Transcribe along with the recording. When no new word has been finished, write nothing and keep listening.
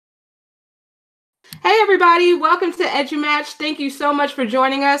Hey everybody, welcome to EduMatch. Thank you so much for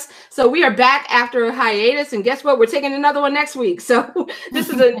joining us. So we are back after a hiatus, and guess what? We're taking another one next week. So this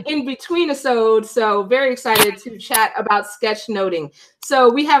is an in-between episode. So very excited to chat about sketchnoting.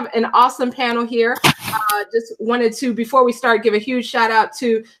 So we have an awesome panel here. Just wanted to, before we start, give a huge shout out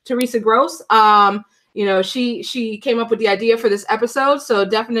to Teresa Gross. She came up with the idea for this episode. So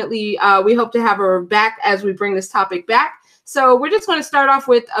definitely we hope to have her back as we bring this topic back. So we're just going to start off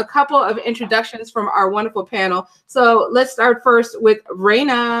with a couple of introductions from our wonderful panel. So let's start first with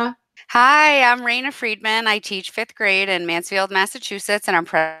Raina. Hi, I'm Raina Friedman. I teach 5th grade in Mansfield, Massachusetts, and I'm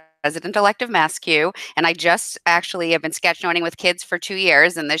president-elect of MassQ. And I just actually have been sketchnoting with kids for 2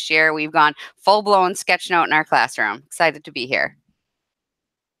 years, and this year we've gone full-blown sketchnote in our classroom. Excited to be here.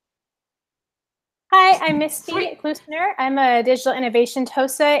 Hi, I'm Misty Klusner. I'm a digital innovation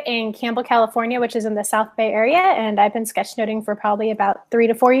TOSA in Campbell, California, which is in the South Bay area. And I've been sketchnoting for probably about 3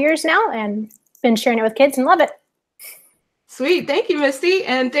 to 4 years now and been sharing it with kids and love it. Sweet. Thank you, Misty.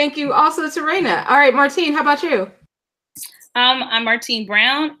 And thank you also to Raina. All right, Martine, how about you? I'm Martine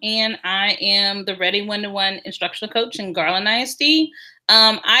Brown, and I am the Ready One-to-One instructional coach in Garland ISD.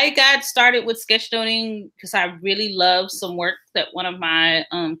 I got started with sketchnoting because I really loved some work that one of my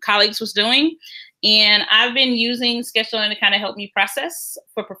colleagues was doing. And I've been using sketchnoting to kind of help me process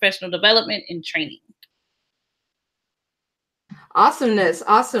for professional development and training. Awesomeness.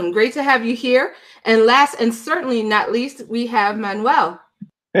 Awesome. Great to have you here. And last and certainly not least, we have Manuel.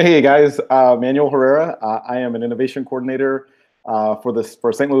 Hey guys, Manuel Herrera. I am an innovation coordinator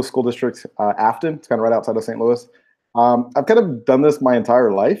for St. Louis School District Afton. It's kind of right outside of St. Louis. I've kind of done this my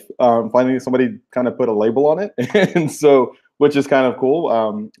entire life. Finally, somebody kind of put a label on it, and so which is kind of cool.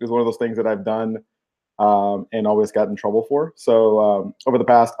 It was one of those things that I've done and always got in trouble for. So over the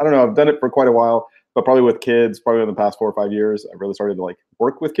past, I don't know, I've done it for quite a while, but probably with kids, probably in the past 4 or 5 years, I really started to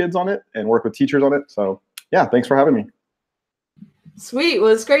work with kids on it and work with teachers on it. So yeah, thanks for having me. Sweet.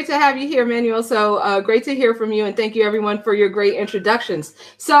 Well, it's great to have you here, Manuel. So great to hear from you. And thank you, everyone, for your great introductions.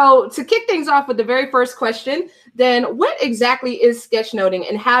 So to kick things off with the very first question, then what exactly is sketchnoting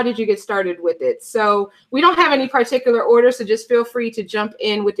and how did you get started with it? So we don't have any particular order, so just feel free to jump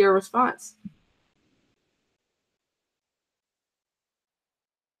in with your response.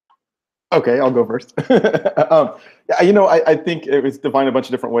 Okay, I'll go first. I think it was defined a bunch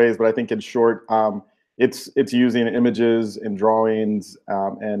of different ways, but I think in short, it's using images and drawings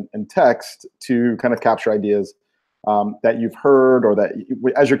and text to kind of capture ideas that you've heard or that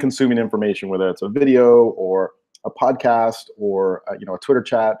as you're consuming information, whether it's a video or a podcast or a Twitter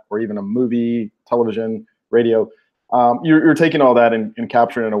chat or even a movie, television, radio. You're taking all that and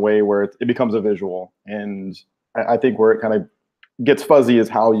capturing it in a way where it becomes a visual. And I think where it kind of gets fuzzy is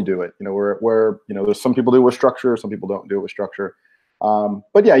how you do it. Where there's some people do it with structure, some people don't do it with structure.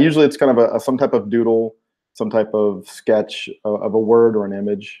 But yeah, usually it's kind of some type of doodle, some type of sketch of a word or an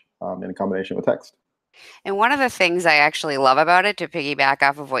image in combination with text. And one of the things I actually love about it, to piggyback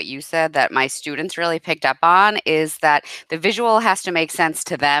off of what you said, that my students really picked up on, is that the visual has to make sense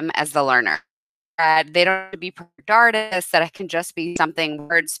to them as the learner. They don't have to be perfect artists, that it can just be something,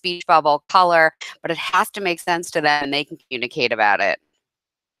 word, speech bubble, color, but it has to make sense to them and they can communicate about it.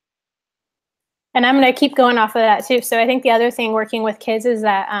 And I'm going to keep going off of that too. So I think the other thing working with kids is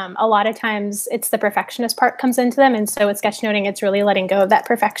that a lot of times it's the perfectionist part comes into them. And so with sketchnoting, it's really letting go of that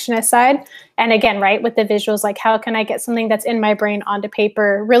perfectionist side. And again, right, with the visuals, like how can I get something that's in my brain onto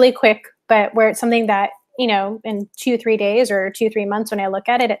paper really quick, but where it's something that, in 2-3 days or 2-3 months when I look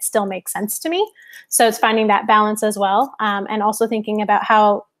at it, it still makes sense to me. So it's finding that balance as well. And also thinking about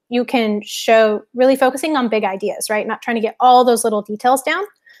how you can show, really focusing on big ideas, right? Not trying to get all those little details down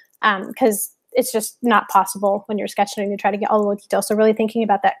because it's just not possible when you're sketchnoting to try to get all the little details. So really thinking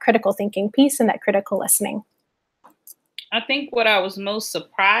about that critical thinking piece and that critical listening. I think what I was most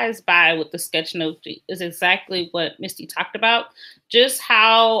surprised by with the sketchnote is exactly what Misty talked about, just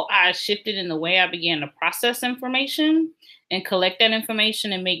how I shifted in the way I began to process information and collect that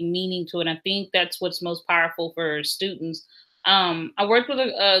information and make meaning to it. I think that's what's most powerful for students. I worked with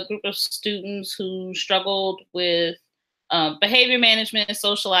a group of students who struggled with behavior management and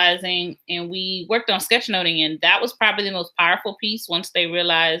socializing, and we worked on sketchnoting, and that was probably the most powerful piece once they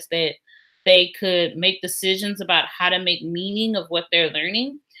realized that they could make decisions about how to make meaning of what they're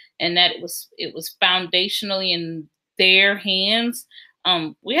learning, and that it was foundationally in their hands.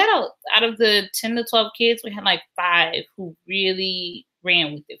 We had out of the 10 to 12 kids, we had like 5 who really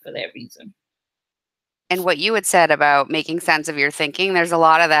ran with it for that reason. And what you had said about making sense of your thinking, there's a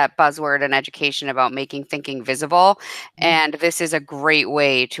lot of that buzzword in education about making thinking visible. And this is a great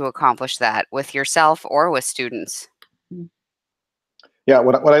way to accomplish that with yourself or with students. Yeah,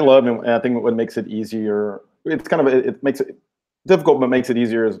 what I love, and I think what makes it easier, it's kind of, it makes it difficult, but makes it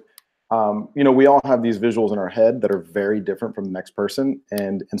easier is, you know, we all have these visuals in our head that are very different from the next person.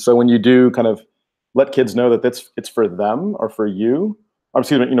 And so when you do kind of let kids know that it's for them or for you, or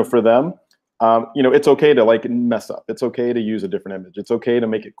excuse me, you know, for them, you know, it's okay to like mess up. It's okay to use a different image. It's okay to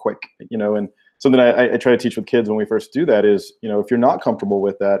make it quick, you know. And something I try to teach with kids when we first do that is, you know, if you're not comfortable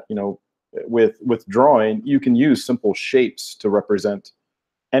with that, you know, with drawing, you can use simple shapes to represent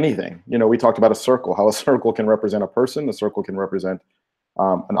anything. You know, we talked about a circle, how a circle can represent a person, a circle can represent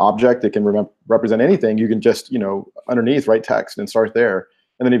an object, it can represent anything. You can just, you know, underneath write text and start there.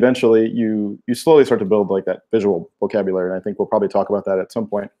 And then eventually you slowly start to build like that visual vocabulary. And I think we'll probably talk about that at some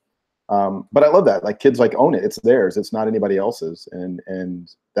point. But I love that. Like kids like own it. It's theirs. It's not anybody else's.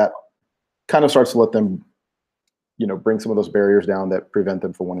 And that kind of starts to let them, you know, bring some of those barriers down that prevent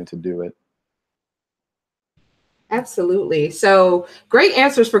them from wanting to do it. Absolutely. So great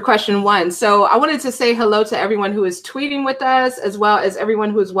answers for question one. So I wanted to say hello to everyone who is tweeting with us, as well as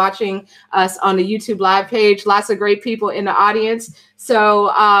everyone who is watching us on the YouTube live page. Lots of great people in the audience.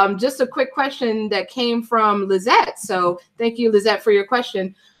 So just a quick question that came from Lizette. So thank you, Lizette, for your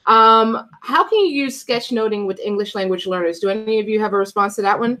question. How can you use sketchnoting with English language learners? Do any of you have a response to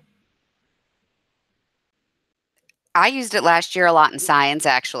that one? I used it last year a lot in science,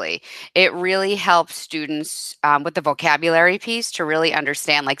 actually. It really helps students with the vocabulary piece to really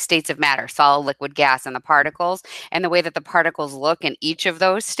understand like states of matter, solid, liquid, gas, and the particles, and the way that the particles look in each of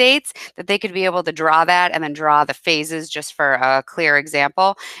those states, that they could be able to draw that and then draw the phases just for a clear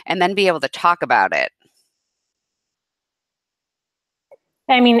example, and then be able to talk about it.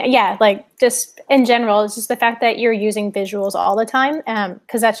 I mean, yeah, like just in general, it's just the fact that you're using visuals all the time,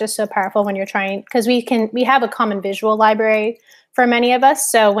 because that's just so powerful when you're trying, because we have a common visual library for many of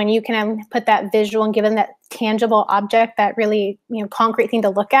us. So when you can put that visual and give them that tangible object, that really, you know, concrete thing to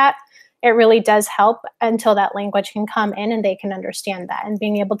look at, it really does help until that language can come in and they can understand that, and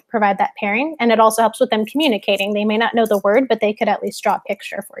being able to provide that pairing. And it also helps with them communicating. They may not know the word, but they could at least draw a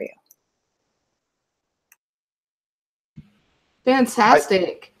picture for you.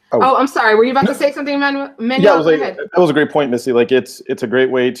 Fantastic. I'm sorry. Were you about to say something, Manuel? Yeah, that was a great point, Missy. Like it's a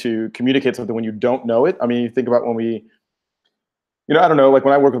great way to communicate something when you don't know it. I mean, you think about when we, you know, I don't know, like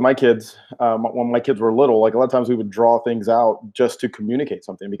when I work with my kids, when my kids were little, like a lot of times we would draw things out just to communicate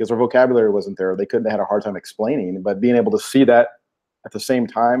something because their vocabulary wasn't there. They couldn't have had a hard time explaining, but being able to see that at the same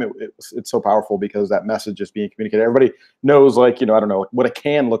time, it's so powerful because that message is being communicated. Everybody knows, like, you know, I don't know what a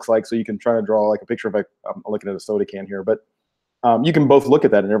can looks like, so you can try to draw like a picture of I'm looking at a soda can here, but you can both look at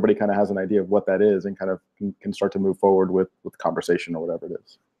that and everybody kind of has an idea of what that is and kind of can start to move forward with conversation or whatever it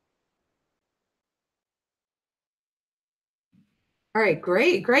is. All right,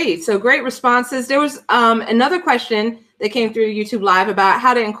 great. So great responses. There was another question that came through YouTube Live about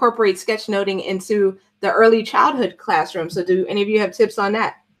how to incorporate sketchnoting into the early childhood classroom. So do any of you have tips on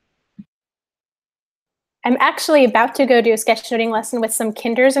that? I'm actually about to go do a sketchnoting lesson with some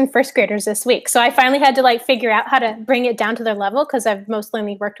kinders and first graders this week. So I finally had to like figure out how to bring it down to their level, because I've mostly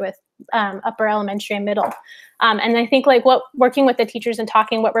only worked with upper elementary and middle. And I think like working with the teachers and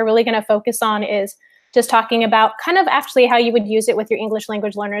talking, what we're really going to focus on is just talking about kind of actually how you would use it with your English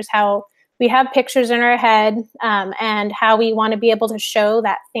language learners, how we have pictures in our head, and how we want to be able to show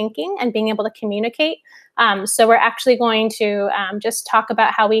that thinking and being able to communicate. So we're actually going to just talk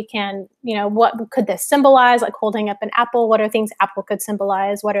about how we can, you know, what could this symbolize, like holding up an apple, what are things apple could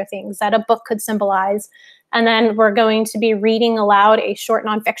symbolize, what are things that a book could symbolize. And then we're going to be reading aloud a short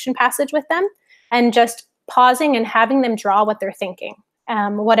nonfiction passage with them and just pausing and having them draw what they're thinking,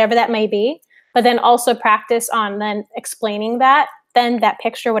 whatever that may be, but then also practice on then explaining that, then that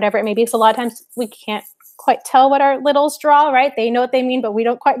picture, whatever it may be. So a lot of times we can't quite tell what our littles draw, right? They know what they mean, but we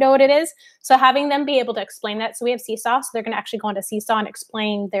don't quite know what it is. So having them be able to explain that. So we have Seesaw, so they're going to actually go into Seesaw and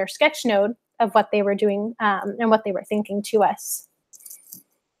explain their sketch note of what they were doing and what they were thinking to us.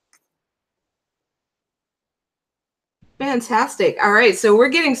 Fantastic. All right. So we're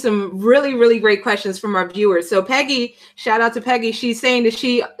getting some really great questions from our viewers. So Peggy, shout out to Peggy. She's saying that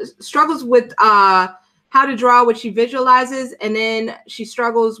she struggles with how to draw what she visualizes, and then she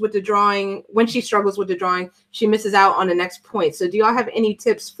struggles with the drawing. When she struggles with the drawing, she misses out on the next point. So do y'all have any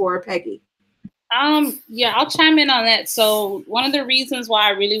tips for Peggy? Yeah, I'll chime in on that. So one of the reasons why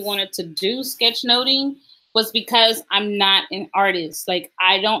I really wanted to do sketchnoting was because I'm not an artist. Like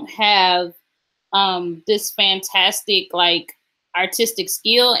I don't have this fantastic like artistic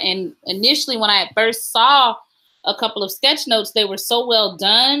skill. And initially when I first saw a couple of sketch notes, they were so well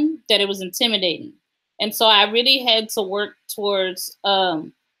done that it was intimidating. And so I really had to work towards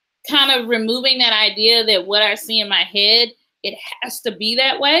kind of removing that idea that what I see in my head it has to be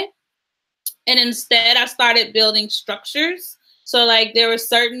that way. And instead, I started building structures. So like there were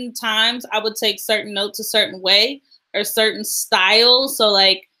certain times I would take certain notes a certain way or certain styles. So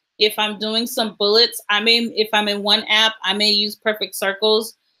like if I'm doing some bullets, if I'm in one app, I may use perfect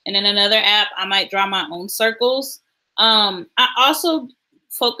circles. And in another app, I might draw my own circles. I also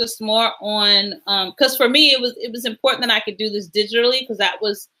focused more on, because for me, it was important that I could do this digitally, because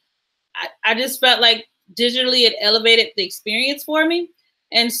I just felt like digitally it elevated the experience for me.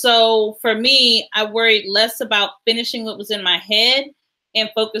 And so for me, I worried less about finishing what was in my head and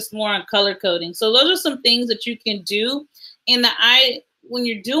focused more on color coding. So those are some things that you can do. And when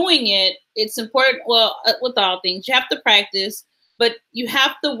you're doing it, it's important. Well, with all things, you have to practice, but you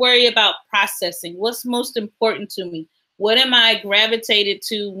have to worry about processing. What's most important to me? What am I gravitated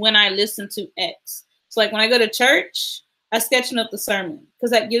to when I listen to X? So like when I go to church, I sketchnote the sermon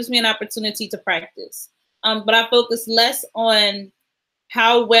because that gives me an opportunity to practice. But I focus less on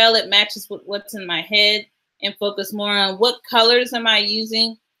how well it matches with what's in my head and focus more on what colors am I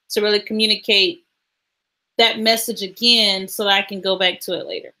using to really communicate that message again so that I can go back to it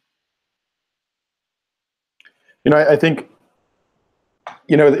later. You know, I think,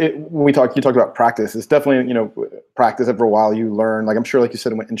 you know, when you talked about practice, it's definitely, you know, practice. After a while you learn, like I'm sure, like you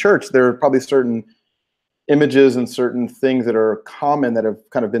said, in church, there are probably certain images and certain things that are common that have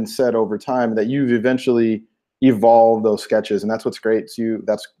kind of been said over time that you've eventually evolved those sketches. And that's what's great. So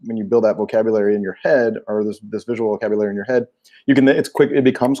that's when you build that vocabulary in your head, or this visual vocabulary in your head, it's quick, it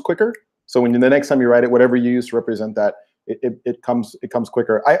becomes quicker. So when the next time you write it, whatever you use to represent that, it comes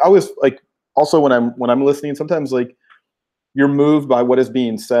quicker. I always like, also when I'm listening, sometimes like you're moved by what is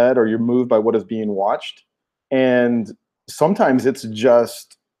being said, or you're moved by what is being watched. And sometimes it's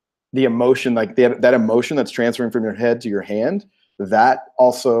just the emotion, like that emotion that's transferring from your head to your hand. That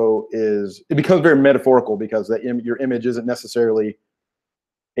also it becomes very metaphorical, because your image isn't necessarily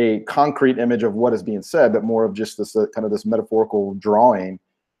a concrete image of what is being said, but more of just this kind of this metaphorical drawing.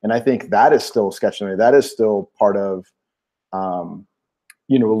 And I think that is still sketchnoting. That is still part of,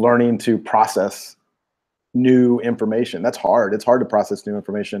 you know, learning to process new information. That's hard. It's hard to process new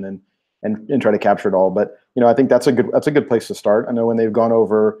information and try to capture it all. But you know, I think that's a good place to start. I know when they've gone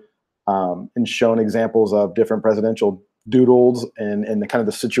over and shown examples of different presidential doodles and the kind of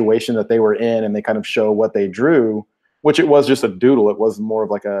the situation that they were in, and they kind of show what they drew, which it was just a doodle. It was more of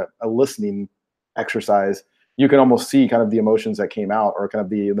like a listening exercise. You can almost see kind of the emotions that came out, or kind of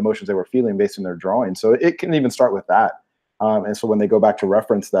the emotions they were feeling based on their drawing. So it can even start with that. And so when they go back to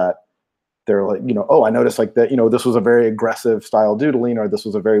reference that, they're like, you know, oh, I noticed like that, you know, this was a very aggressive style doodling, or this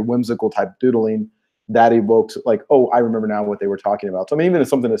was a very whimsical type doodling. That evokes like, oh, I remember now what they were talking about. So I mean, even if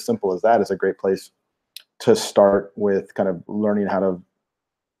something as simple as that is a great place to start with, kind of learning how to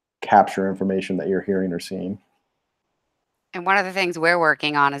capture information that you're hearing or seeing. And one of the things we're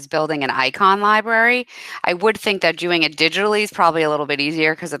working on is building an icon library. I would think that doing it digitally is probably a little bit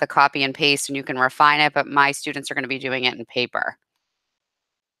easier because of the copy and paste, and you can refine it, but my students are going to be doing it in paper.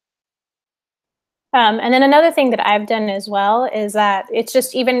 And then another thing that I've done as well is that it's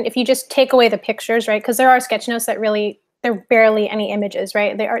just, even if you just take away the pictures, right? Because there are sketch notes that really, they're barely any images,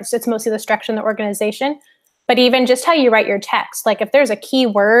 right? It's mostly the structure and the organization. But even just how you write your text, like if there's a key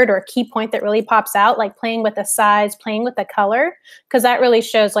word or a key point that really pops out, like playing with the size, playing with the color, because that really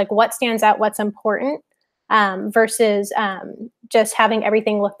shows like what stands out, what's important, versus just having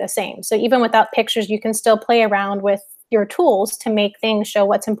everything look the same. So even without pictures, you can still play around with your tools to make things show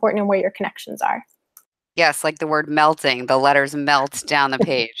what's important and where your connections are. Yes, like the word melting, the letters melt down the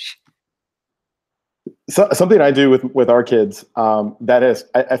page. So, something I do with our kids, that is,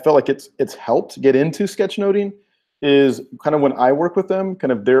 I feel like it's helped get into sketchnoting, is kind of when I work with them,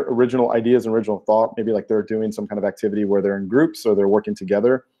 kind of their original ideas and original thought, maybe like they're doing some kind of activity where they're in groups or they're working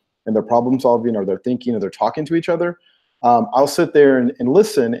together and they're problem solving, or they're thinking, or they're talking to each other. I'll sit there and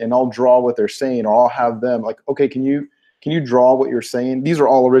listen, and I'll draw what they're saying, or I'll have them like, okay, can you draw what you're saying? These are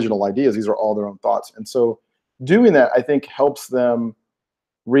all original ideas. These are all their own thoughts. And so doing that, I think, helps them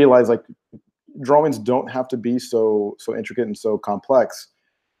realize like drawings don't have to be so intricate and so complex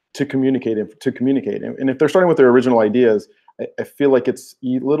to communicate. And if they're starting with their original ideas, I feel like it's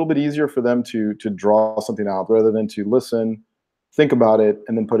a little bit easier for them to draw something out rather than to listen, think about it,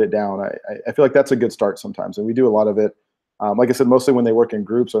 and then put it down. I feel like that's a good start sometimes. And we do a lot of it, like I said, mostly when they work in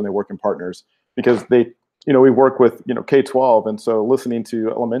groups or when they work in partners, because they, you know, we work with, you know, K-12. And so listening to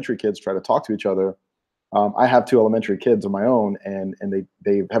elementary kids try to talk to each other, I have 2 elementary kids of my own, and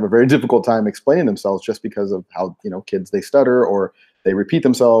they have a very difficult time explaining themselves just because of how, you know, kids, they stutter, or they repeat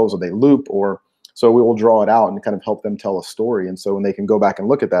themselves, or they loop, or so we will draw it out and kind of help them tell a story. And so when they can go back and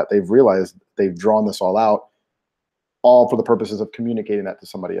look at that, they've realized they've drawn this all out. all for the purposes of communicating that to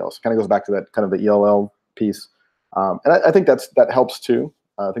somebody else. Kind of goes back to that kind of the ELL piece. And I think that helps too.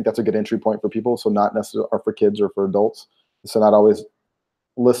 I think that's a good entry point for people. So not necessarily, or for kids or for adults. So not always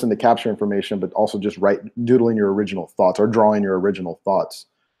listen to capture information, but also just doodling your original thoughts or drawing your original thoughts.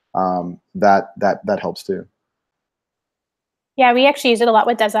 That helps too. Yeah, we actually use it a lot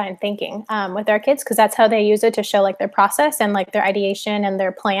with design thinking with our kids, because that's how they use it to show like their process and like their ideation and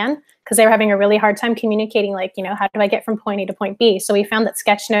their plan, because they were having a really hard time communicating, like, you know, how do I get from point A to point B? So we found that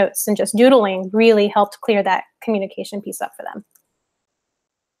sketch notes and just doodling really helped clear that communication piece up for them.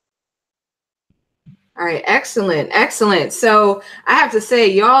 All right, excellent, excellent. So I have to say,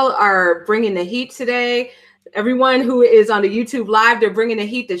 y'all are bringing the heat today. Everyone who is on the YouTube live, they're bringing the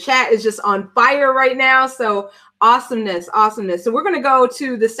heat. The chat is just on fire right now. So awesomeness, awesomeness. So we're going to go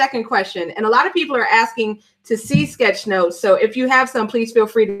to the second question. And a lot of people are asking to see sketch notes. So if you have some, please feel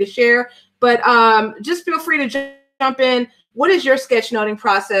free to share. But just feel free to jump in. What is your sketchnoting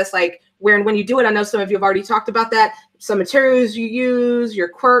process like? When you do it, I know some of you have already talked about that. Some materials you use, your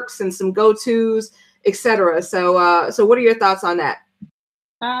quirks, and some go-tos, etc. So what are your thoughts on that?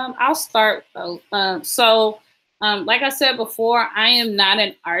 I'll start. Like I said before, I am not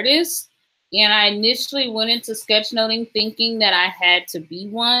an artist, and I initially went into sketchnoting thinking that I had to be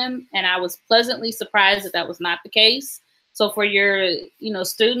one, and I was pleasantly surprised that that was not the case. So for your,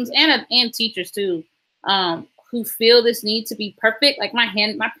 students and teachers too, who feel this need to be perfect, like my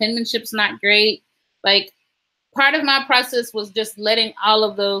penmanship's not great. Like, part of my process was just letting all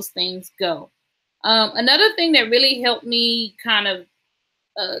of those things go. Another thing that really helped me kind of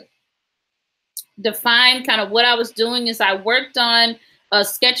define kind of what I was doing is I worked on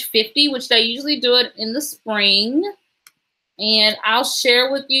Sketch 50, which they usually do it in the spring. And I'll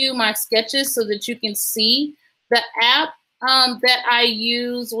share with you my sketches so that you can see. The app that I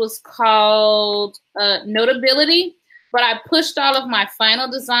use was called Notability, but I pushed all of my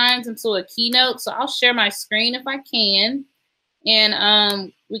final designs into a Keynote. So I'll share my screen if I can.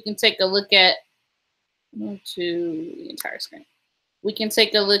 And we can take a look at to the entire screen. We can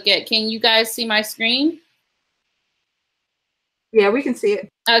take a look at, can you guys see my screen? Yeah, we can see it.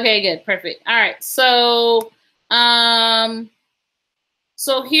 Okay, good, perfect. All right, so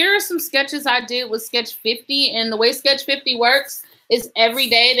so here are some sketches I did with Sketch 50, and the way Sketch 50 works is every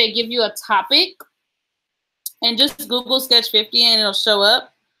day they give you a topic, and just Google Sketch 50 and it'll show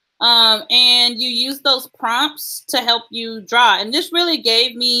up. And you use those prompts to help you draw. And this really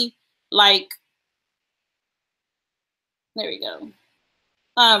gave me like, there we go.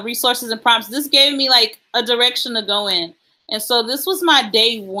 Resources and prompts. This gave me like a direction to go in. And so this was my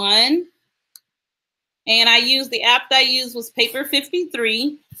day one. And I used the app that I used was Paper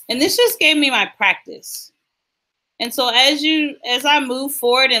 53. And this just gave me my practice. And so as I move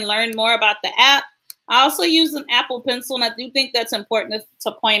forward and learn more about the app, I also use an Apple Pencil. And I do think that's important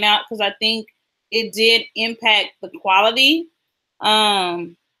to point out, because I think it did impact the quality.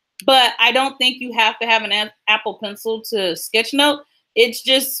 But I don't think you have to have an Apple Pencil to sketchnote. It's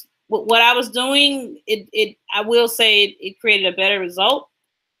just what I was doing. I will say it created a better result.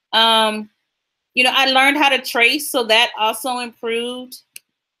 I learned how to trace, so that also improved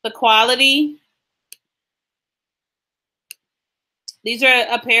the quality. These are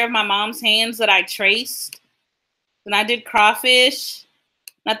a pair of my mom's hands that I traced. And I did crawfish.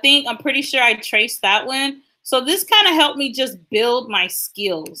 I'm pretty sure I traced that one. So this kind of helped me just build my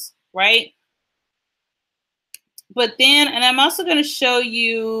skills, right? But then, and I'm also going to show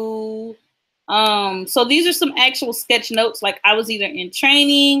you, so these are some actual sketch notes, like I was either in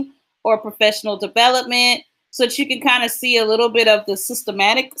training or professional development, so that you can kind of see a little bit of the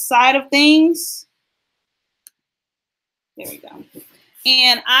systematic side of things. There we go.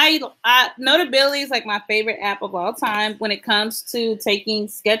 And Notability is like my favorite app of all time when it comes to taking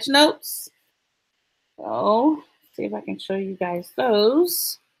sketch notes. So see if I can show you guys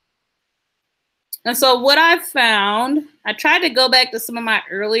those. And so what I found, I tried to go back to some of my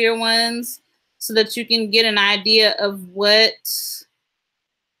earlier ones so that you can get an idea of what,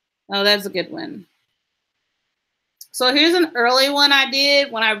 oh, that's a good one. So here's an early one I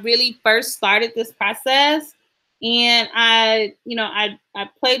did when I really first started this process. And I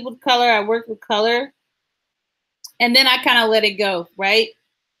played with color, I worked with color, and then I kind of let it go, right?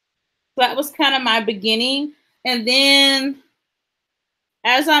 So that was kind of my beginning. And then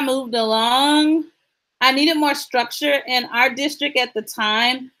as I moved along, I needed more structure. In our district at the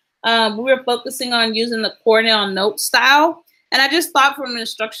time, we were focusing on using the Cornell note style. And I just thought from an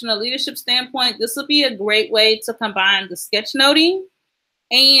instructional leadership standpoint, this would be a great way to combine the sketchnoting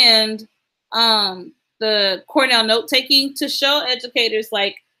and the Cornell note taking to show educators,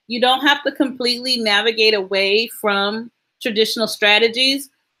 like, You don't have to completely navigate away from traditional strategies,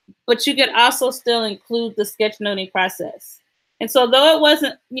 but you could also still include the sketchnoting process. And so though it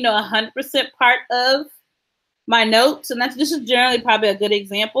wasn't, 100% part of my notes, and this is generally probably a good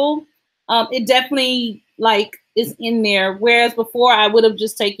example, it definitely is in there. Whereas before I would have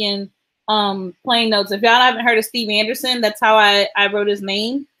just taken plain notes. If y'all haven't heard of Steve Anderson, that's how I wrote his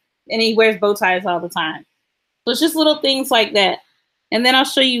name, and he wears bow ties all the time. So it's just little things like that. And then I'll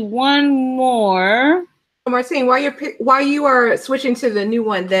show you one more. Martine, while you are switching to the new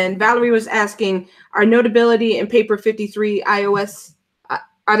one, then Valerie was asking, are Notability and Paper 53 iOS?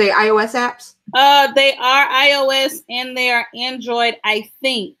 Are they iOS apps? They are iOS and they are Android, I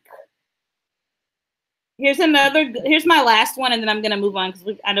think. Here's my last one, and then I'm gonna move on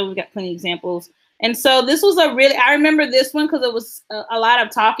because I know we've got plenty of examples. And so this was I remember this one because it was a lot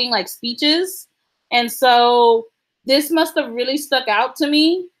of talking, like speeches. And so this must have really stuck out to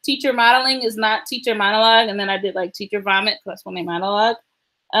me. Teacher modeling is not teacher monologue. And then I did like teacher vomit, because that's when they monologue,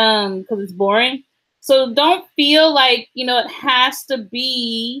 because it's boring. So don't feel like, it has to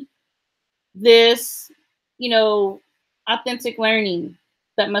be this, authentic learning.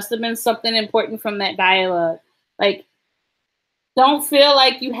 That must have been something important from that dialogue. Like, don't feel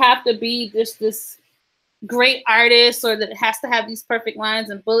like you have to be this great artist or that it has to have these perfect lines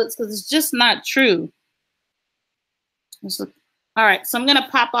and bullets, because it's just not true. All right, so I'm gonna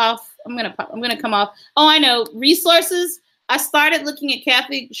pop off. I'm gonna come off. Oh, I know, resources. I started looking at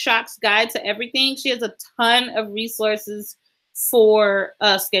Kathy Schock's Guide to Everything. She has a ton of resources for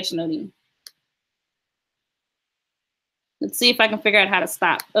sketchnoting. Let's see if I can figure out how to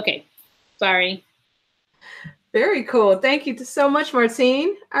stop. Okay, sorry. Very cool. Thank you so much,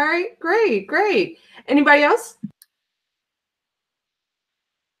 Martine. All right, great. Anybody else?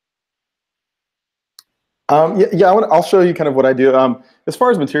 I'll show you kind of what I do. As far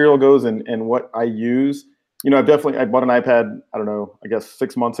as material goes and what I use, I bought an iPad, I don't know, I guess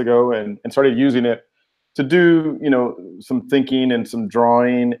 6 months ago, and started using it to do, some thinking and some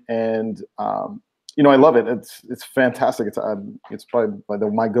drawing, and I love it. It's fantastic. It's probably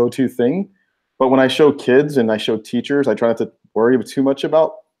my go-to thing. But when I show kids and I show teachers, I try not to worry too much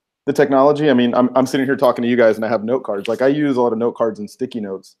about the technology. I mean, I'm sitting here talking to you guys, and I have note cards. Like, I use a lot of note cards and sticky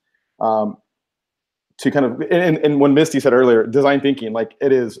notes to kind of. And when Misty said earlier, design thinking, like,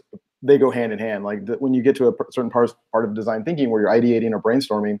 they go hand in hand. Like, when you get to a certain part of design thinking where you're ideating or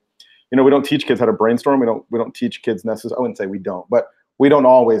brainstorming, we don't teach kids how to brainstorm. We don't teach kids necessarily. I wouldn't say we don't, but we don't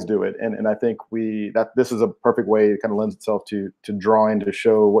always do it. And I think this is a perfect way. It kind of lends itself to drawing, to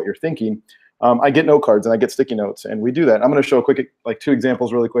show what you're thinking. I get note cards and I get sticky notes, and we do that. I'm going to show a 2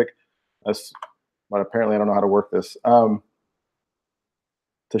 examples really quick. But apparently I don't know how to work this.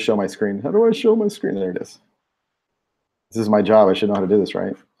 To show my screen. How do I show my screen? There it is. This is my job. I should know how to do this,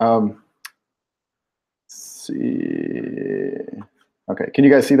 right? Let's see. Okay, can you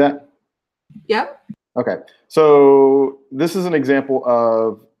guys see that? Yep. Okay, so this is an example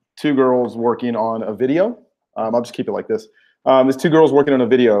of 2 girls working on a video. I'll just keep it like this. There's 2 girls working on a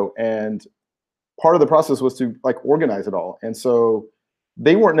video, and part of the process was to organize it all. And so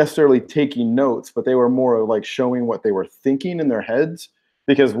they weren't necessarily taking notes, but they were more like showing what they were thinking in their heads.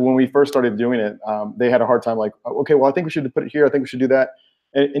 Because when we first started doing it, they had a hard time, like, okay, well, I think we should put it here. I think we should do that.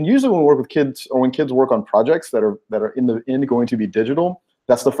 And usually when we work with kids, or when kids work on projects that are in the end going to be digital,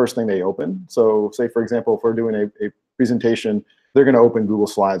 that's the first thing they open. So say, for example, if we're doing a presentation, they're going to open Google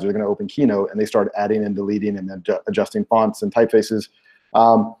Slides, or they're going to open Keynote, and they start adding and deleting and adjusting fonts and typefaces.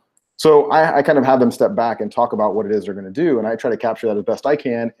 So I kind of have them step back and talk about what it is they're going to do, and I try to capture that as best I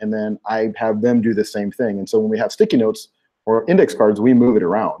can, and then I have them do the same thing. And so when we have sticky notes or index cards, we move it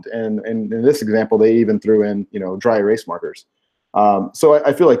around. And in this example, they even threw in dry erase markers. So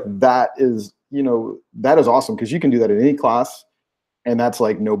I feel like that is awesome, because you can do that in any class. And that's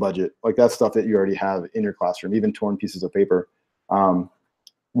like no budget. Like, that's stuff that you already have in your classroom. Even torn pieces of paper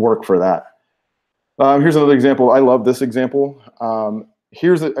work for that. Here's another example. I love this example.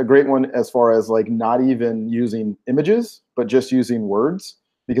 Here's a great one as far as like not even using images, but just using words.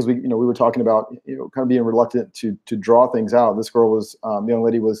 Because we were talking about kind of being reluctant to draw things out. This girl was, the young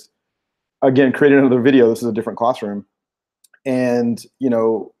lady was, again, creating another video. This is a different classroom. And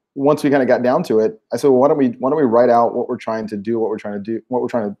once we kind of got down to it, I said, well, why don't we write out what we're trying to do, what we're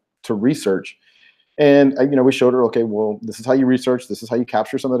trying to research. And we showed her, okay, well, this is how you research, this is how you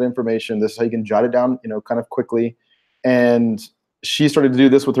capture some of that information, this is how you can jot it down, kind of quickly. And she started to do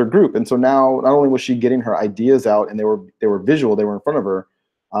this with her group. And so now, not only was she getting her ideas out, and they were visual, they were in front of her,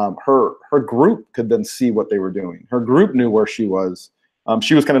 her group could then see what they were doing. Her group knew where she was.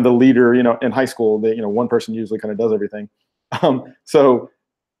 She was kind of the leader, in high school. One person usually kind of does everything. So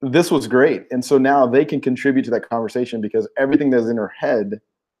this was great. And so now they can contribute to that conversation because everything that's in her head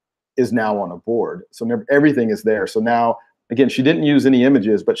is now on a board. So everything is there. So now, again, she didn't use any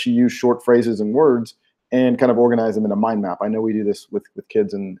images, but she used short phrases and words and kind of organize them in a mind map. I know we do this with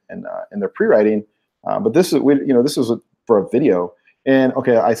kids and their pre-writing, but this is this was for a video. And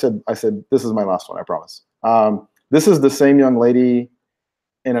okay, I said this is my last one, I promise. This is the same young lady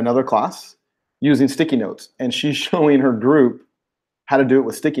in another class using sticky notes, and she's showing her group how to do it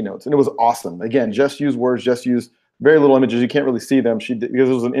with sticky notes, and it was awesome. Again, just use words, just use very little images. You can't really see them. She did, because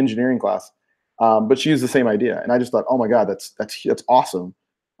it was an engineering class, but she used the same idea, and I just thought, oh my God, that's awesome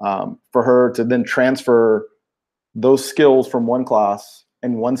for her to then transfer those skills from one class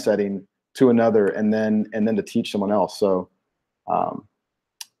in one setting to another, and then to teach someone else. So,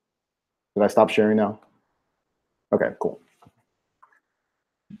 did I stop sharing now? Okay, cool.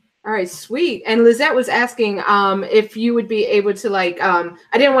 All right, sweet. And Lizette was asking if you would be able to I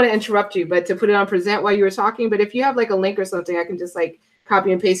didn't want to interrupt you, but to put it on present while you were talking, but if you have like a link or something, I can just like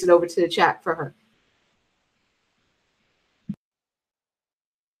copy and paste it over to the chat for her.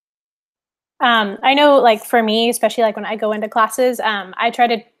 I know like for me, especially like when I go into classes, I try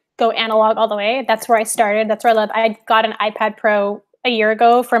to go analog all the way. That's where I started. That's where I love. I got an iPad Pro a year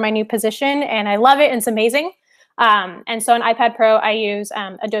ago for my new position, and I love it. And it's amazing. And so on iPad Pro, I use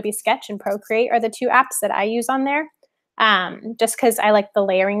Adobe Sketch and Procreate are the two apps that I use on there, just because I like the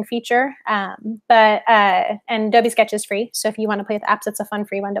layering feature. And Adobe Sketch is free. So if you want to play with apps, it's a fun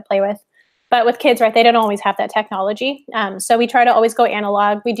free one to play with. But with kids, right, they don't always have that technology. So we try to always go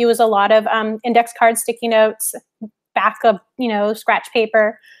analog. We do use a lot of index cards, sticky notes, backup, scratch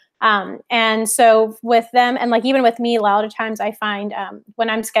paper. And so with them, and like even with me, a lot of times I find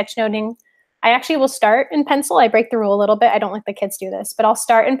when I'm sketchnoting, I actually will start in pencil. I break the rule a little bit. I don't let the kids do this, but I'll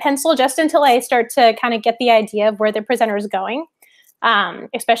start in pencil just until I start to kind of get the idea of where the presenter is going,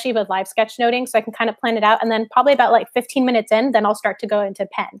 especially with live sketchnoting. So I can kind of plan it out. And then probably about like 15 minutes in, then I'll start to go into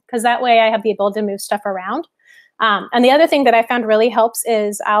pen, because that way I have the ability to move stuff around. And the other thing that I found really helps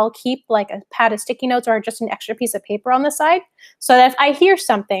is I'll keep like a pad of sticky notes or just an extra piece of paper on the side, so that if I hear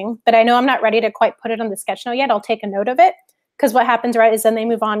something, but I know I'm not ready to quite put it on the sketch note yet, I'll take a note of it. Because what happens, right, is then they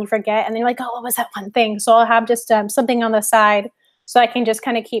move on, you forget, and then you're like, oh, what was that one thing? So I'll have just something on the side so I can just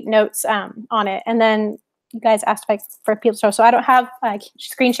kind of keep notes on it. And then you guys asked for people, so I don't have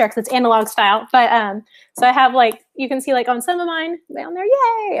screen share because it's analog style, but so I have like, you can see like on some of mine down there,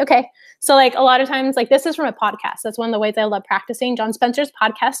 yay, okay. So like a lot of times, like this is from a podcast. That's one of the ways I love practicing. John Spencer's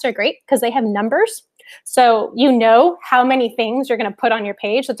podcasts are great because they have numbers. So you know how many things you're going to put on your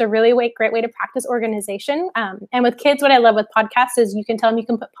page. That's a really great way to practice organization. And with kids, what I love with podcasts is you can tell them you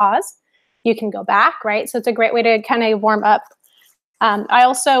can put pause, you can go back, right? So it's a great way to kind of warm up. I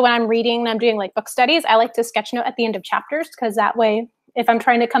also, when I'm reading, I'm doing like book studies, I like to sketchnote at the end of chapters, because that way, if I'm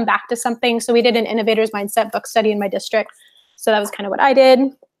trying to come back to something, so we did an Innovators Mindset book study in my district. So that was kind of what I did.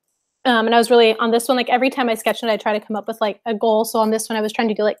 And I was really on this one, like every time I sketchnote, I try to come up with like a goal. So on this one, I was trying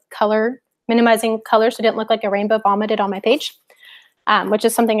to do like minimizing color so it didn't look like a rainbow vomited on my page, which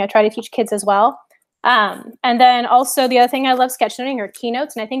is something I try to teach kids as well. And then also the other thing I love sketchnoting are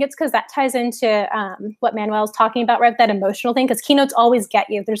keynotes. And I think it's because that ties into what Manuel's talking about, right? That emotional thing, because keynotes always get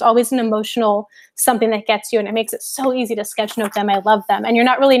you. There's always an emotional something that gets you, and it makes it so easy to sketchnote them. I love them. And you're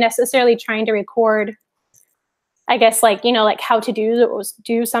not really necessarily trying to record, I guess, like, like how to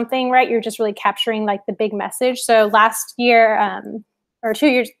do something, right? You're just really capturing like the big message. So last year, or 2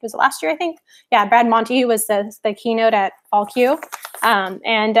 years, was it last year, I think? Yeah, Brad Monty was the keynote at Fall Q.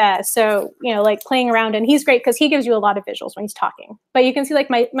 So, like playing around, and he's great because he gives you a lot of visuals when he's talking. But you can see like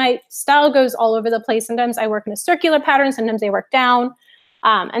my style goes all over the place. Sometimes I work in a circular pattern, sometimes I work down.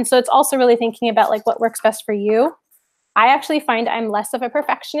 And so it's also really thinking about like what works best for you. I actually find I'm less of a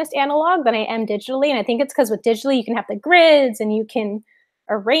perfectionist analog than I am digitally. And I think it's because with digitally, you can have the grids and you can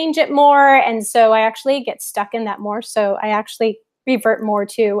arrange it more. And so I actually get stuck in that more. So I actually revert more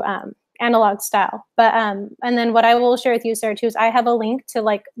to analog style. But and then what I will share with you, Sarah, too, is I have a link to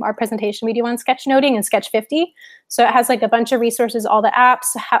like our presentation we do on sketchnoting and Sketch 50. So it has like a bunch of resources, all the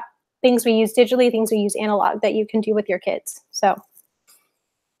apps, things we use digitally, things we use analog that you can do with your kids. So.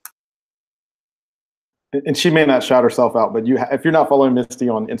 And she may not shout herself out, but if you're not following Misty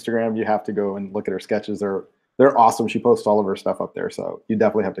on Instagram, you have to go and look at her sketches. They're awesome. She posts all of her stuff up there, so you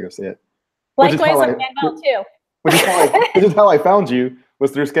definitely have to go see it. Likewise on Manuel too. Which is how I found you,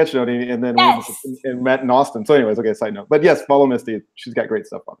 was through sketchnoting, and then we met in Austin. So anyways, okay, side note. But yes, follow Misty. She's got great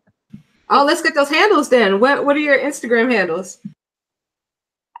stuff on there. Oh, let's get those handles then. What are your Instagram handles?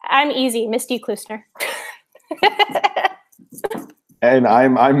 I'm easy, Misty Klusner. And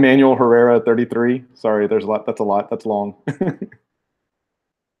I'm Manuel Herrera 33. Sorry, there's a lot. That's a lot. That's long.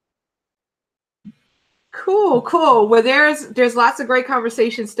 Cool, cool. Well, there's lots of great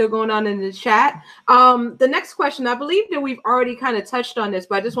conversations still going on in the chat. The next question, I believe that we've already kind of touched on this,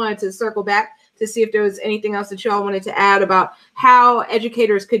 but I just wanted to circle back to see if there was anything else that y'all wanted to add about how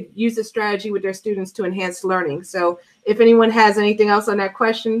educators could use this strategy with their students to enhance learning. So if anyone has anything else on that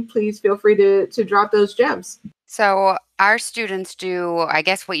question, please feel free to drop those gems. So our students do, I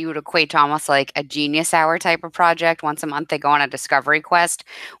guess, what you would equate to almost like a genius hour type of project. Once a month, they go on a discovery quest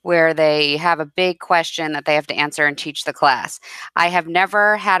where they have a big question that they have to answer and teach the class. I have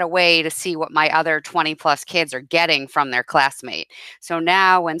never had a way to see what my other 20 plus kids are getting from their classmate. So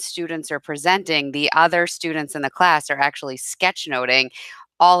now when students are presenting, the other students in the class are actually sketchnoting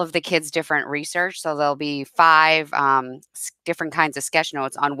all of the kids' different research. So there'll be 5 different kinds of sketch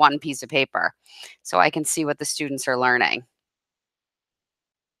notes on one piece of paper. So I can see what the students are learning.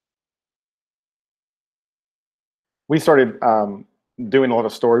 We started doing a lot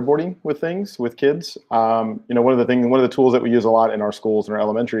of storyboarding with things with kids. One of the tools that we use a lot in our schools in our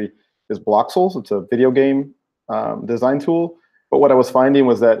elementary is Bloxels. It's a video game design tool. But what I was finding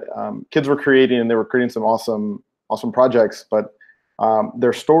was that kids were creating some awesome projects, but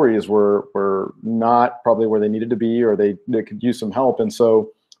their stories were not probably where they needed to be, or they could use some help. And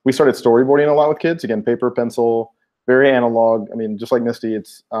so we started storyboarding a lot with kids. Again, paper, pencil, very analog. I mean, just like Misty,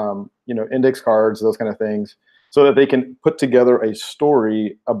 it's index cards, those kind of things, so that they can put together a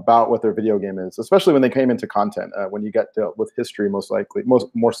story about what their video game is. Especially when they came into content, when you get dealt with history, more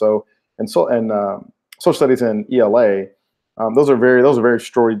so, and social studies and ELA. Those are very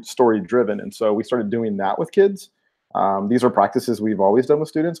story driven. And so we started doing that with kids. These are practices we've always done with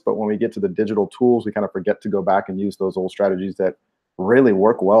students, but when we get to the digital tools, we kind of forget to go back and use those old strategies that really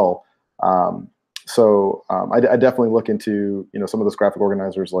work well. I definitely look into some of those graphic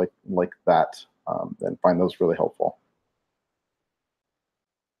organizers like that and find those really helpful.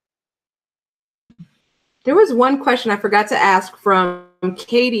 There was one question I forgot to ask from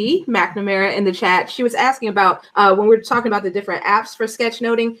Katie McNamara in the chat. She was asking about when we were talking about the different apps for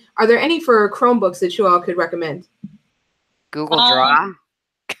sketchnoting, are there any for Chromebooks that you all could recommend? Google Draw.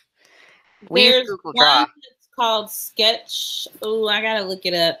 We use Google Draw. That's called Sketch. Oh, I gotta look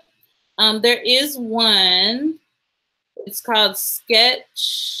it up. There is one. It's called Sketch.io.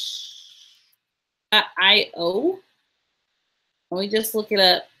 Let me just look it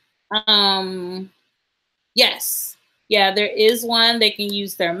up. Yes. Yeah, there is one. They can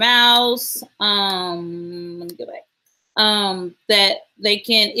use their mouse. Let me go back. That they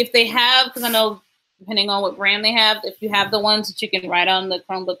can, if they have, because I know depending on what brand they have, if you have the ones that you can write on the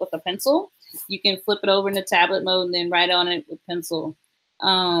Chromebook with a pencil, you can flip it over into tablet mode and then write on it with pencil.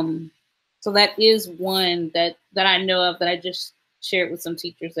 So that is one that I know of that I just shared with some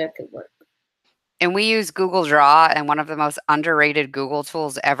teachers that could work. And we use Google Draw, and one of the most underrated Google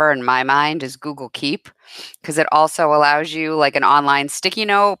tools ever in my mind is Google Keep, because it also allows you like an online sticky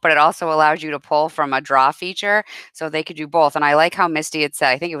note, but it also allows you to pull from a draw feature, so they could do both. And I like how Misty had said,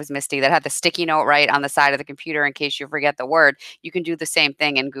 I think it was Misty that had the sticky note right on the side of the computer in case you forget the word. You can do the same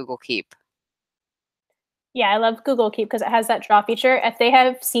thing in Google Keep. Yeah, I love Google Keep because it has that draw feature. If they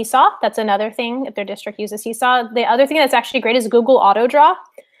have Seesaw, that's another thing. If their district uses Seesaw, the other thing that's actually great is Google Auto Draw.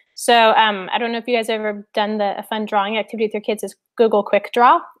 So I don't know if you guys have ever done a fun drawing activity with your kids. Is Google Quick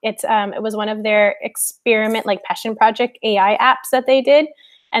Draw. It was one of their experiment, like passion project AI apps that they did.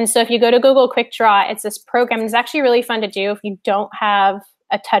 And so if you go to Google Quick Draw, it's this program. It's actually really fun to do if you don't have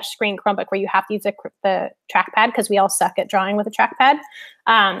a touchscreen Chromebook where you have to use the trackpad, because we all suck at drawing with a trackpad.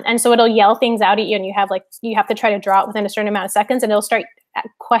 And so it'll yell things out at you, and you have to try to draw it within a certain amount of seconds, and it'll start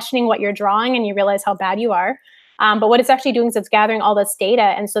questioning what you're drawing, and you realize how bad you are. But what it's actually doing is it's gathering all this data.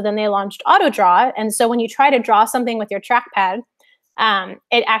 And so then they launched Auto Draw. And so when you try to draw something with your trackpad,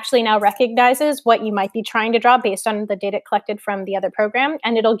 it actually now recognizes what you might be trying to draw based on the data collected from the other program.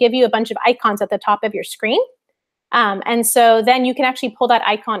 And it'll give you a bunch of icons at the top of your screen. And so then you can actually pull that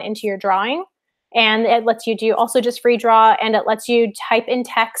icon into your drawing. And it lets you do also just free draw, and it lets you type in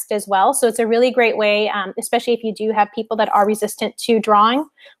text as well. So it's a really great way, especially if you do have people that are resistant to drawing,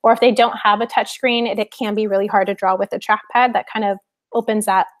 or if they don't have a touch screen, it can be really hard to draw with a trackpad. That kind of opens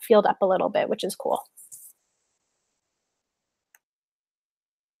that field up a little bit, which is cool.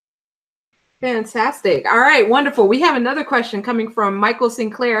 Fantastic. All right, wonderful. We have another question coming from Michael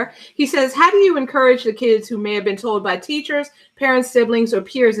Sinclair. He says, how do you encourage the kids who may have been told by teachers, parents, siblings, or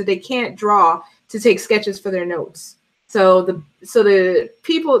peers that they can't draw to take sketches for their notes? So the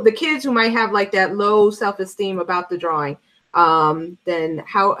kids who might have like that low self-esteem about the drawing, then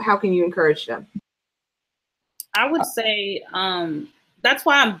how can you encourage them? I would say that's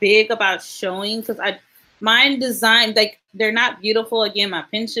why I'm big about showing, because mine designed, like, they're not beautiful. Again, my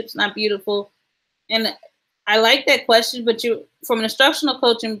pen chip's not beautiful, And I like that question, but you, from an instructional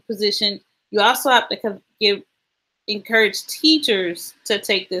coaching position, you also have to encourage teachers to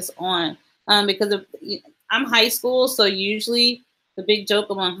take this on, because I'm high school, so usually the big joke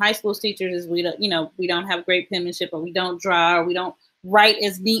among high school teachers is we don't have great penmanship, or we don't draw, or we don't write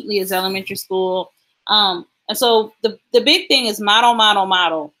as neatly as elementary school. And so the big thing is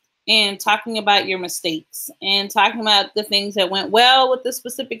model, and talking about your mistakes and talking about the things that went well with the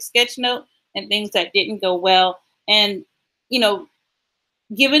specific sketch note and things that didn't go well, and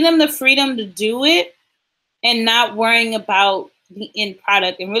giving them the freedom to do it and not worrying about the end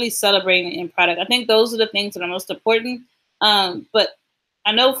product, and really celebrating the end product. I think those are the things that are most important. But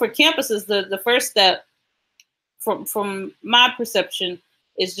I know for campuses, the first step from my perception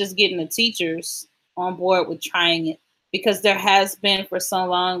is just getting the teachers on board with trying it, because there has been for so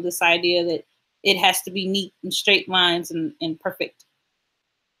long this idea that it has to be neat and straight lines and perfect.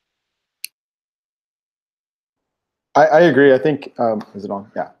 I agree. I think, is it on?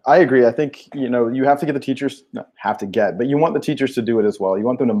 Yeah, I agree. I think, you have to get the teachers, but you want the teachers to do it as well. You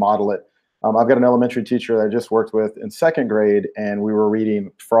want them to model it. I've got an elementary teacher that I just worked with in 2nd grade, and we were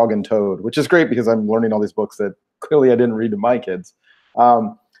reading Frog and Toad, which is great because I'm learning all these books that clearly I didn't read to my kids.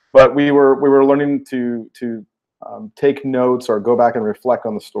 But we were learning to take notes or go back and reflect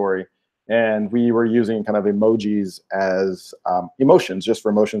on the story. And we were using kind of emojis as emotions, just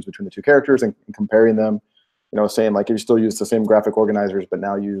for emotions between the two characters, and comparing them. Saying like, you still use the same graphic organizers, but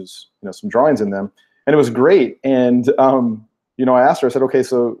now use, some drawings in them. And it was great. And, I asked her, I said, okay,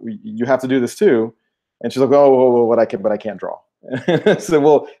 so you have to do this too. And she's like, oh, but I can't draw. I said,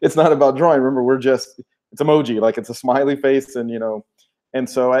 well, it's not about drawing. Remember, it's emoji, like it's a smiley face. And, and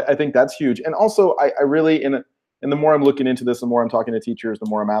so I think that's huge. And also I really, and the more I'm looking into this, the more I'm talking to teachers, the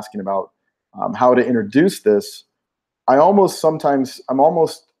more I'm asking about how to introduce this. I'm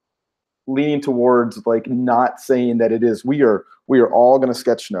almost leaning towards like not saying that it is we are all going to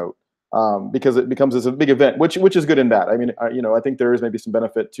sketchnote, because it becomes this a big event, which is good and bad. I mean, I think there is maybe some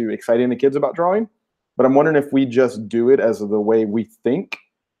benefit to exciting the kids about drawing, but I'm wondering if we just do it as the way we think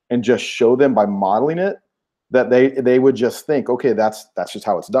and just show them by modeling it, that they would just think, okay, that's just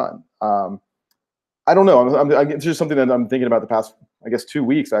how it's done. I don't know. It's just something that I'm thinking about the past, I guess, 2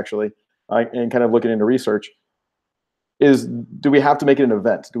 weeks actually, and kind of looking into research. Do we have to make it an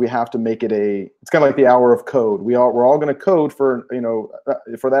event? Do we have to make it it's kind of like the hour of code. We're all going to code for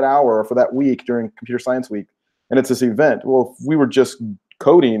that hour or for that week during computer science week, and it's this event. Well, if we were just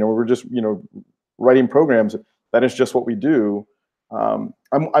coding, or we were just writing programs, that is just what we do.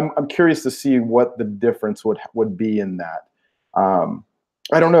 I'm curious to see what the difference would be in that.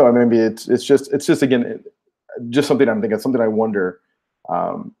 I don't know. I mean, maybe it's just again, just something I'm thinking, something I wonder.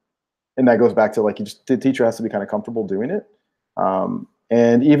 And that goes back to like, the teacher has to be kind of comfortable doing it.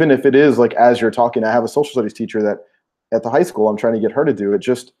 And even if it is like, as you're talking, I have a social studies teacher that at the high school, I'm trying to get her to do it.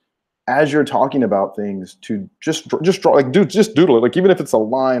 Just as you're talking about things, to just draw, like just doodle it. Like, even if it's a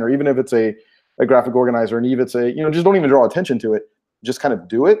line, or even if it's a graphic organizer, and even if it's just don't even draw attention to it, just kind of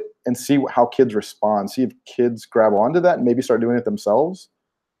do it and see how kids respond. See if kids grab onto that and maybe start doing it themselves.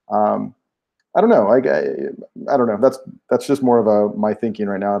 I don't know. Like, I don't know. That's just more of my thinking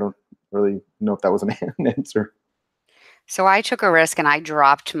right now. I don't really know if that was an answer. So I took a risk and I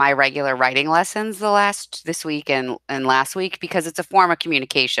dropped my regular writing lessons this week and last week, because it's a form of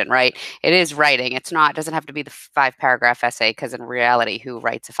communication, right? It is writing. Doesn't have to be the 5-paragraph essay, because in reality, who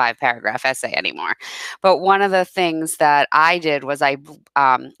writes a 5-paragraph essay anymore? But one of the things that I did was I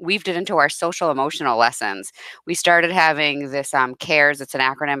weaved it into our social emotional lessons. We started having this CARES. It's an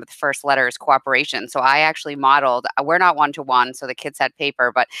acronym, but the first letter is cooperation. So I actually modeled, we're not one-to-one, so the kids had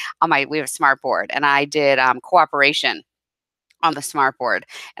paper, but we have a smart board, and I did cooperation on the smart board.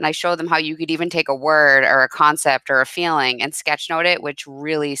 And I showed them how you could even take a word or a concept or a feeling and sketchnote it, which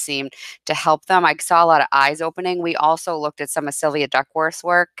really seemed to help them. I saw a lot of eyes opening. We also looked at some of Sylvia Duckworth's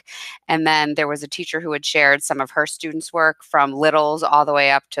work. And then there was a teacher who had shared some of her students' work from littles all the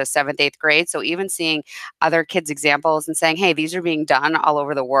way up to 7th, 8th grade. So even seeing other kids' examples and saying, hey, these are being done all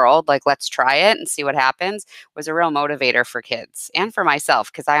over the world, like, let's try it and see what happens, was a real motivator for kids and for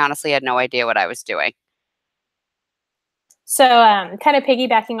myself, because I honestly had no idea what I was doing. So kind of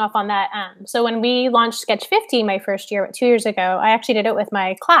piggybacking off on that, so when we launched Sketch 50 my first year, 2 years ago, I actually did it with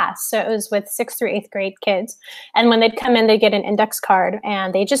my class. So it was with 6th through 8th grade kids. And when they'd come in, they'd get an index card,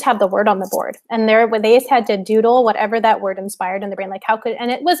 and they just have the word on the board. And they just had to doodle whatever that word inspired in the brain. Like, and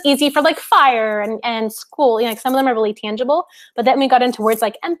it was easy for like fire and school. Like, some of them are really tangible. But then we got into words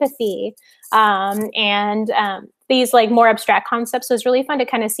like empathy and these like more abstract concepts. So it was really fun to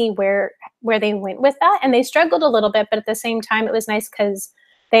kind of see where they went with that. And they struggled a little bit, but at the same time, it was nice because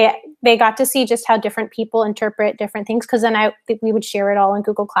they got to see just how different people interpret different things, because then we would share it all in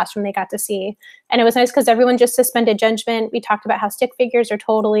Google Classroom. They got to see, and it was nice because everyone just suspended judgment. We talked about how stick figures are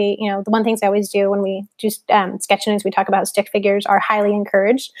totally, the one things I always do when we do sketching is we talk about stick figures are highly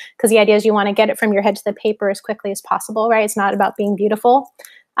encouraged, because the idea is you want to get it from your head to the paper as quickly as possible, right? It's not about being beautiful.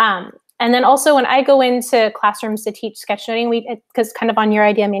 And then also when I go into classrooms to teach sketchnoting, because kind of on your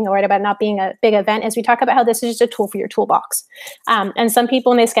idea, Manuel, right, about not being a big event, is we talk about how this is just a tool for your toolbox. And some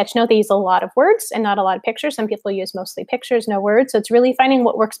people, when they sketchnote, they use a lot of words and not a lot of pictures. Some people use mostly pictures, no words. So it's really finding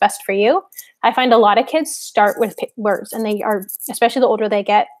what works best for you. I find a lot of kids start with words, and they are, especially the older they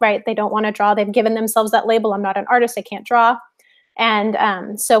get, right, they don't want to draw. They've given themselves that label, I'm not an artist, I can't draw.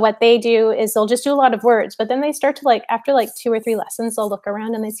 And so what they do is they'll just do a lot of words, but then they start to after 2 or 3 lessons, they'll look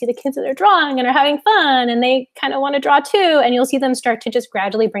around and they see the kids that are drawing and are having fun, and they kind of want to draw too. And you'll see them start to just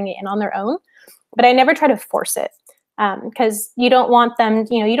gradually bring it in on their own. But I never try to force it, because you don't want them,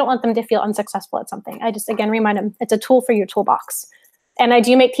 you don't want them to feel unsuccessful at something. I just, again, remind them it's a tool for your toolbox. And I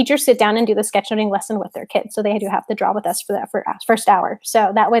do make teachers sit down and do the sketchnoting lesson with their kids. So they do have to draw with us for that first hour.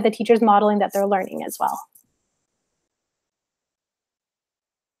 So that way the teacher's modeling that they're learning as well.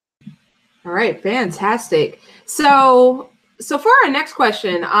 All right, fantastic. So for our next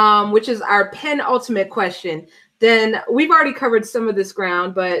question, which is our penultimate question, then we've already covered some of this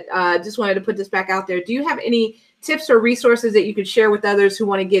ground, but just wanted to put this back out there. Do you have any tips or resources that you could share with others who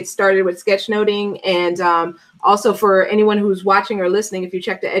want to get started with sketchnoting? And also for anyone who's watching or listening, if you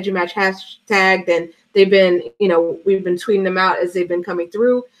check the EduMatch hashtag, then they've been, we've been tweeting them out as they've been coming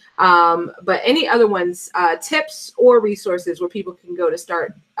through. But any other ones, tips or resources where people can go to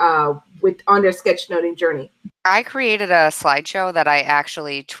start on their sketchnoting journey? I created a slideshow that I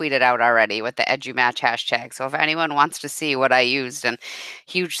actually tweeted out already with the EduMatch hashtag. So if anyone wants to see what I used, and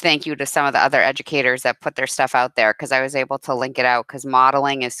huge thank you to some of the other educators that put their stuff out there, because I was able to link it out, because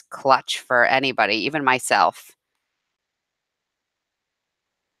modeling is clutch for anybody, even myself.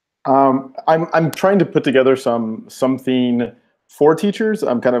 I'm trying to put together something for teachers.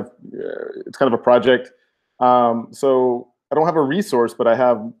 It's kind of a project. So I don't have a resource, but I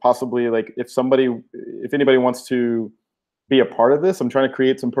have possibly, if anybody wants to be a part of this, I'm trying to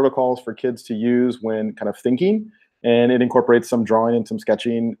create some protocols for kids to use when kind of thinking, and it incorporates some drawing and some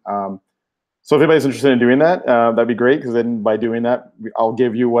sketching. So if anybody's interested in doing that, that'd be great, because then by doing that, I'll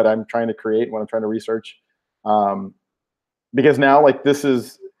give you what I'm trying to create, what I'm trying to research. Because now,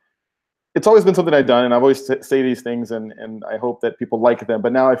 it's always been something I've done, and I've always say these things, and I hope that people like them.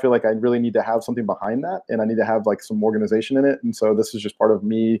 But now I feel like I really need to have something behind that, and I need to have some organization in it. And so this is just part of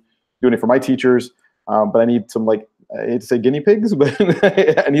me doing it for my teachers. But I need some, I hate to say guinea pigs, but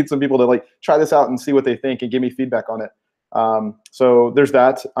I need some people to try this out and see what they think and give me feedback on it. So there's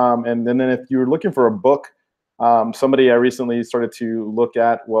that. And then if you're looking for a book, somebody I recently started to look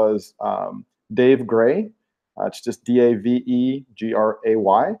at was Dave Gray. It's just DAVEGRAY.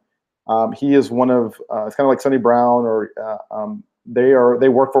 He is one of, it's kind of like Sunny Brown, or they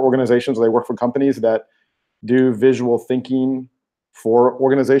work for organizations, or they work for companies that do visual thinking for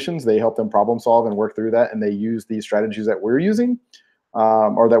organizations. They help them problem solve and work through that, and they use these strategies that we're using,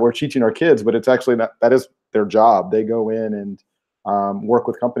 or that we're teaching our kids, but it's actually that is their job. They go in and work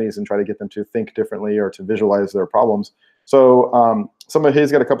with companies and try to get them to think differently or to visualize their problems. So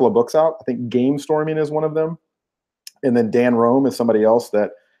he's got a couple of books out. I think Game Storming is one of them. And then Dan Rome is somebody else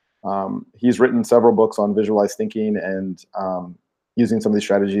that he's written several books on visualized thinking and using some of these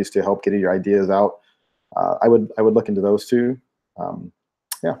strategies to help get your ideas out. I would look into those two.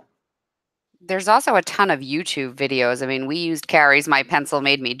 Yeah. There's also a ton of YouTube videos. I mean, we used Carrie's My Pencil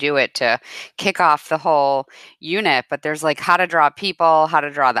Made Me Do It to kick off the whole unit, but there's how to draw people, how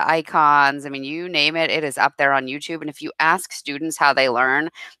to draw the icons. I mean, you name it, it is up there on YouTube. And if you ask students how they learn,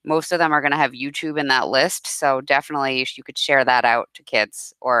 most of them are going to have YouTube in that list. So definitely you could share that out to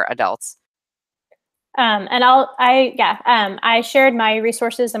kids or adults. And I shared my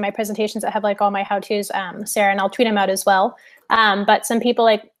resources and my presentations that have all my how-tos, Sarah, and I'll tweet them out as well. But some people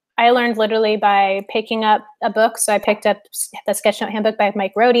I learned literally by picking up a book. So I picked up the Sketchnote Handbook by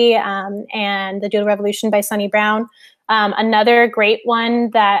Mike Rohde, and The Doodle Revolution by Sunny Brown. Another great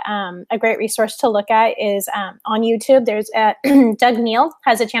one that a great resource to look at is on YouTube. There's Doug Neal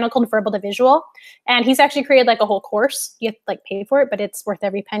has a channel called Verbal to Visual, and he's actually created a whole course. You have to pay for it, but it's worth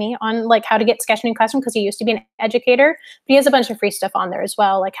every penny, on how to get sketchnoting classroom, because he used to be an educator. But he has a bunch of free stuff on there as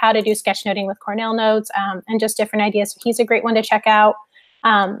well, like how to do sketchnoting with Cornell notes, and just different ideas. So he's a great one to check out.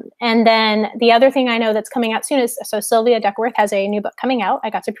 And then the other thing I know that's coming out soon is, so Sylvia Duckworth has a new book coming out. I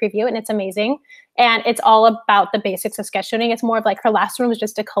got to preview it and it's amazing. And it's all about the basics of sketchnoting. It's more of like, her last one was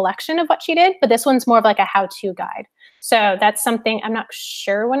just a collection of what she did, but this one's more of like a how-to guide. So that's something, I'm not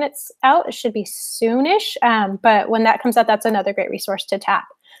sure when it's out. It should be soonish. But when that comes out, that's another great resource to tap.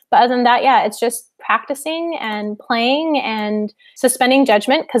 But other than that, yeah, it's just practicing and playing and suspending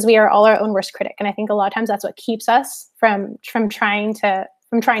judgment, because we are all our own worst critic. And I think a lot of times that's what keeps us from trying to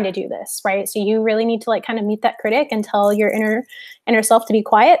do this, right? So you really need to like kind of meet that critic and tell your inner self to be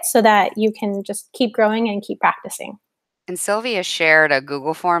quiet so that you can just keep growing and keep practicing. And Sylvia shared a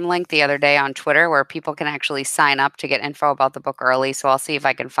Google form link the other day on Twitter where people can actually sign up to get info about the book early. So I'll see if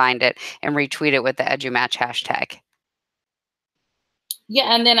I can find it and retweet it with the EduMatch hashtag.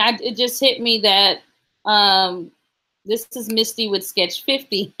 Yeah, and then it just hit me that this is Misty with Sketch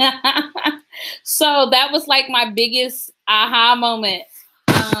 50. So that was like my biggest aha moment.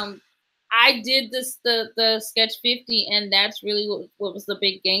 I did the Sketch 50, and that's really what was the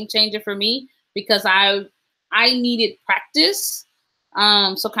big game changer for me, because I needed practice.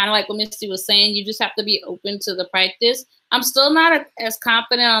 So kind of like what Misty was saying, you just have to be open to the practice. I'm still not as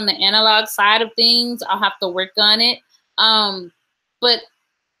confident on the analog side of things. I'll have to work on it. But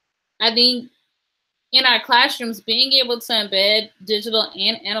I think in our classrooms, being able to embed digital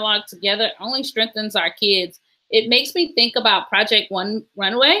and analog together only strengthens our kids. It makes me think about Project One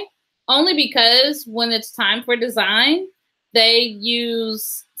Runway, only because when it's time for design,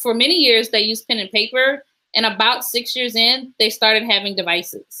 for many years, they use pen and paper. And about 6 years in, they started having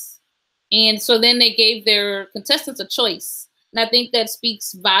devices. And so then they gave their contestants a choice. And I think that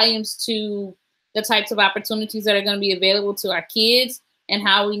speaks volumes to the types of opportunities that are going to be available to our kids and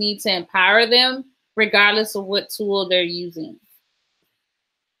how we need to empower them regardless of what tool they're using.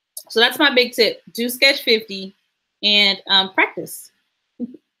 So that's my big tip. Do Sketch 50 and practice.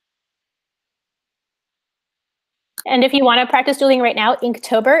 And if you want to practice doodling right now,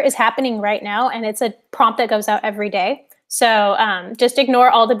 Inktober is happening right now, and it's a prompt that goes out every day. So just ignore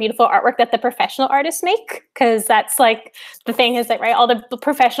all the beautiful artwork that the professional artists make, because that's like the thing is that, right, all the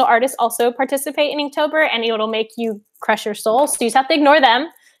professional artists also participate in Inktober, and it'll make you crush your soul. So you just have to ignore them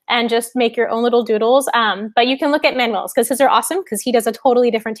and just make your own little doodles. But you can look at Manuel's, because his are awesome, because he does a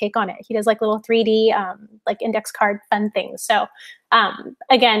totally different take on it. He does like little 3D like index card fun things. So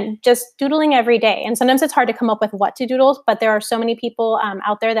again, just doodling every day. And sometimes it's hard to come up with what to doodle, but there are so many people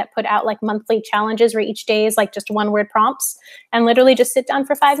out there that put out like monthly challenges where each day is like just 1-word prompts, and literally just sit down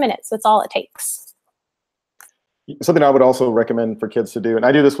for 5 minutes. That's all it takes. Something I would also recommend for kids to do, and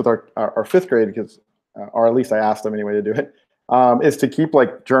I do this with our fifth grade kids, or at least I asked them anyway to do it, is to keep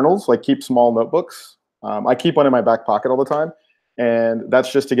like journals, like keep small notebooks. I keep one in my back pocket all the time. And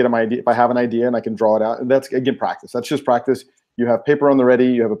that's just to get an idea. If I have an idea and I can draw it out, and that's, again, practice. That's just practice. You have paper on the ready,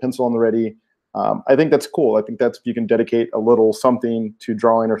 you have a pencil on the ready. I think that's cool. I think that's, you can dedicate a little something to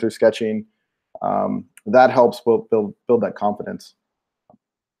drawing or to sketching. That helps build that confidence.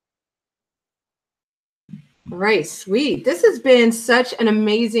 Right, sweet. This has been such an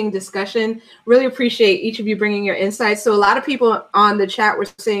amazing discussion. Really appreciate each of you bringing your insights. So a lot of people on the chat were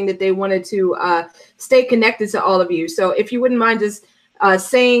saying that they wanted to stay connected to all of you. So if you wouldn't mind just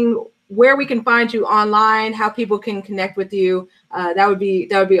saying where we can find you online, how people can connect with you, that would be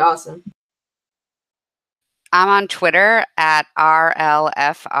awesome. I'm on Twitter at RLFREEDM,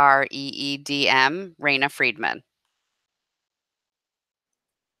 Raina Friedman.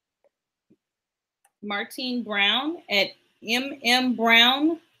 Martine Brown at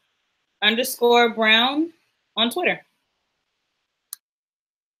MMBrown_Brown on Twitter.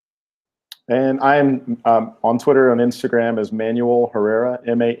 And I'm on Twitter and Instagram as Manuel Herrera,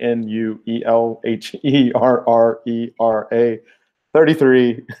 MANUELHERRERA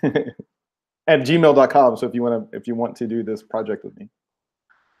 33 at gmail.com. So if you want to do this project with me.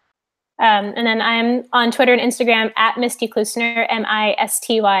 And then I'm on Twitter and Instagram at Misty Klusner,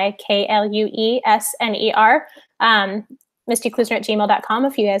 MISTYKLUESNER. MistyKlusner@gmail.com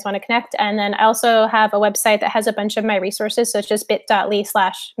if you guys want to connect. And then I also have a website that has a bunch of my resources. So it's just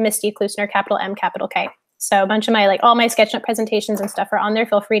bit.ly/Misty Klusner, capital M, capital K. So a bunch of my, all my Sketchnote presentations and stuff are on there.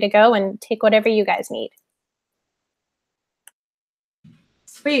 Feel free to go and take whatever you guys need.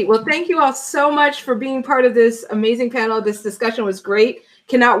 Sweet. Well, thank you all so much for being part of this amazing panel. This discussion was great.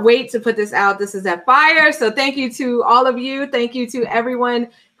 Cannot wait to put this out. This is at fire. So thank you to all of you. Thank you to everyone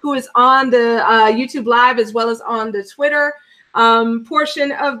who is on the YouTube Live as well as on the Twitter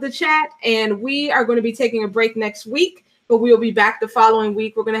portion of the chat. And we are going to be taking a break next week, but we will be back the following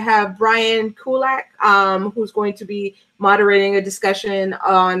week. We're going to have Brian Kulak, who's going to be moderating a discussion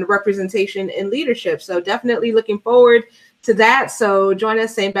on representation in leadership. So definitely looking forward to that. So join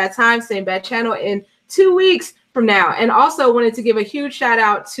us same bad time, same bad channel in 2 weeks from now. And also wanted to give a huge shout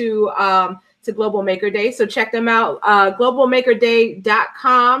out to Global Maker Day. So check them out,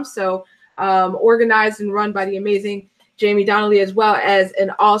 globalmakerday.com. So organized and run by the amazing Jamie Donnelly, as well as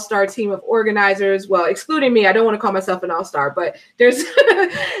an all-star team of organizers. Well, excluding me, I don't want to call myself an all-star, but there's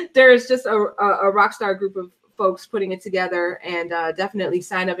there's just a rock star group of folks putting it together. And definitely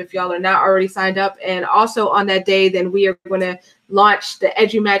sign up if y'all are not already signed up. And also on that day, then we are going to launch the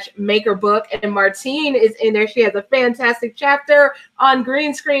EduMatch Maker book, and Martine is in there. She has a fantastic chapter on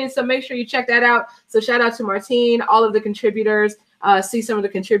green screen, so make sure you check that out. So shout out to Martine, all of the contributors. See some of the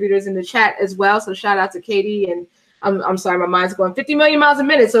contributors in the chat as well. So shout out to Katie, and I'm sorry, my mind's going 50 million miles a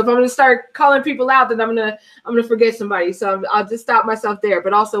minute. So if I'm going to start calling people out, then I'm gonna forget somebody. So I'll just stop myself there.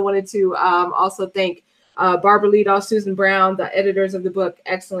 But also wanted to also thank Barbara Liedall, Susan Brown, the editors of the book.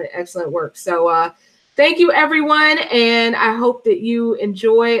 Excellent work. So thank you, everyone, and I hope that you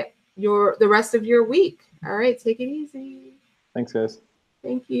enjoy the rest of your week. All right, take it easy. Thanks, guys.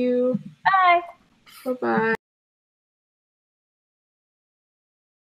 Thank you. Bye. Bye-bye.